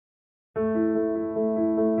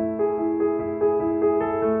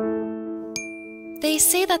They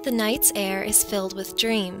say that the night's air is filled with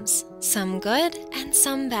dreams, some good and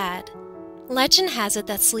some bad. Legend has it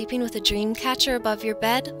that sleeping with a Dreamcatcher above your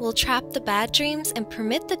bed will trap the bad dreams and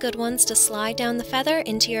permit the good ones to slide down the feather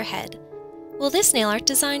into your head. Will this nail art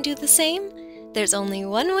design do the same? There's only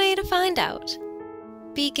one way to find out.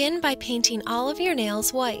 Begin by painting all of your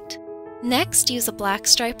nails white. Next, use a black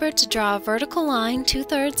striper to draw a vertical line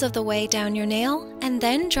 2/3 of the way down your nail, and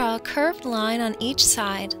then draw a curved line on each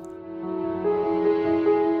side.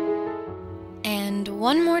 And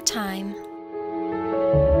one more time.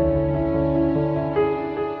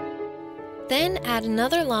 Then add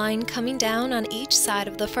another line coming down on each side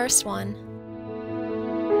of the first one.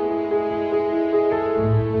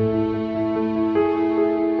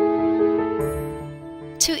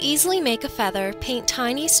 To easily make a feather, paint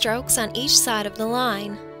tiny strokes on each side of the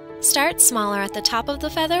line. Start smaller at the top of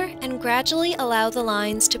the feather and gradually allow the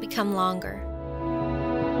lines to become longer.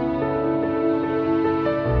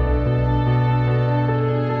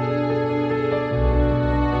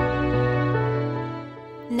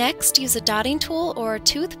 Next, use a dotting tool or a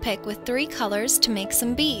toothpick with 3 colors to make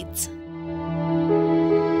some beads.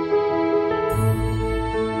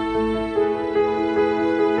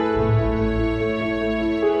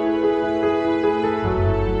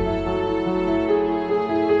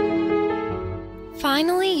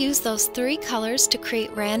 Finally, use those 3 colors to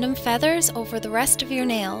create random feathers over the rest of your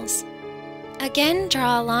nails. Again,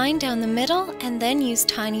 draw a line down the middle and then use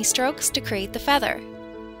tiny strokes to create the feather.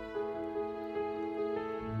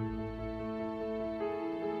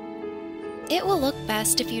 It will look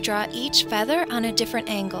best if you draw each feather on a different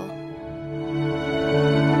angle.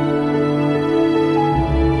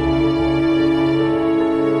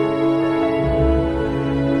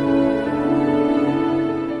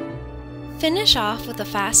 Finish off with a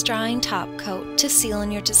fast-drying top coat to seal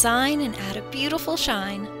in your design and add a beautiful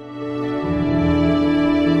shine.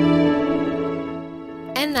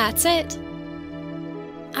 And that's it!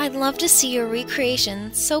 I'd love to see your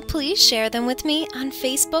recreations, so please share them with me on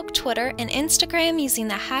Facebook, Twitter, and Instagram using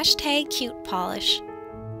the hashtag #CutePolish.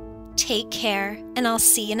 Take care, and I'll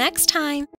see you next time!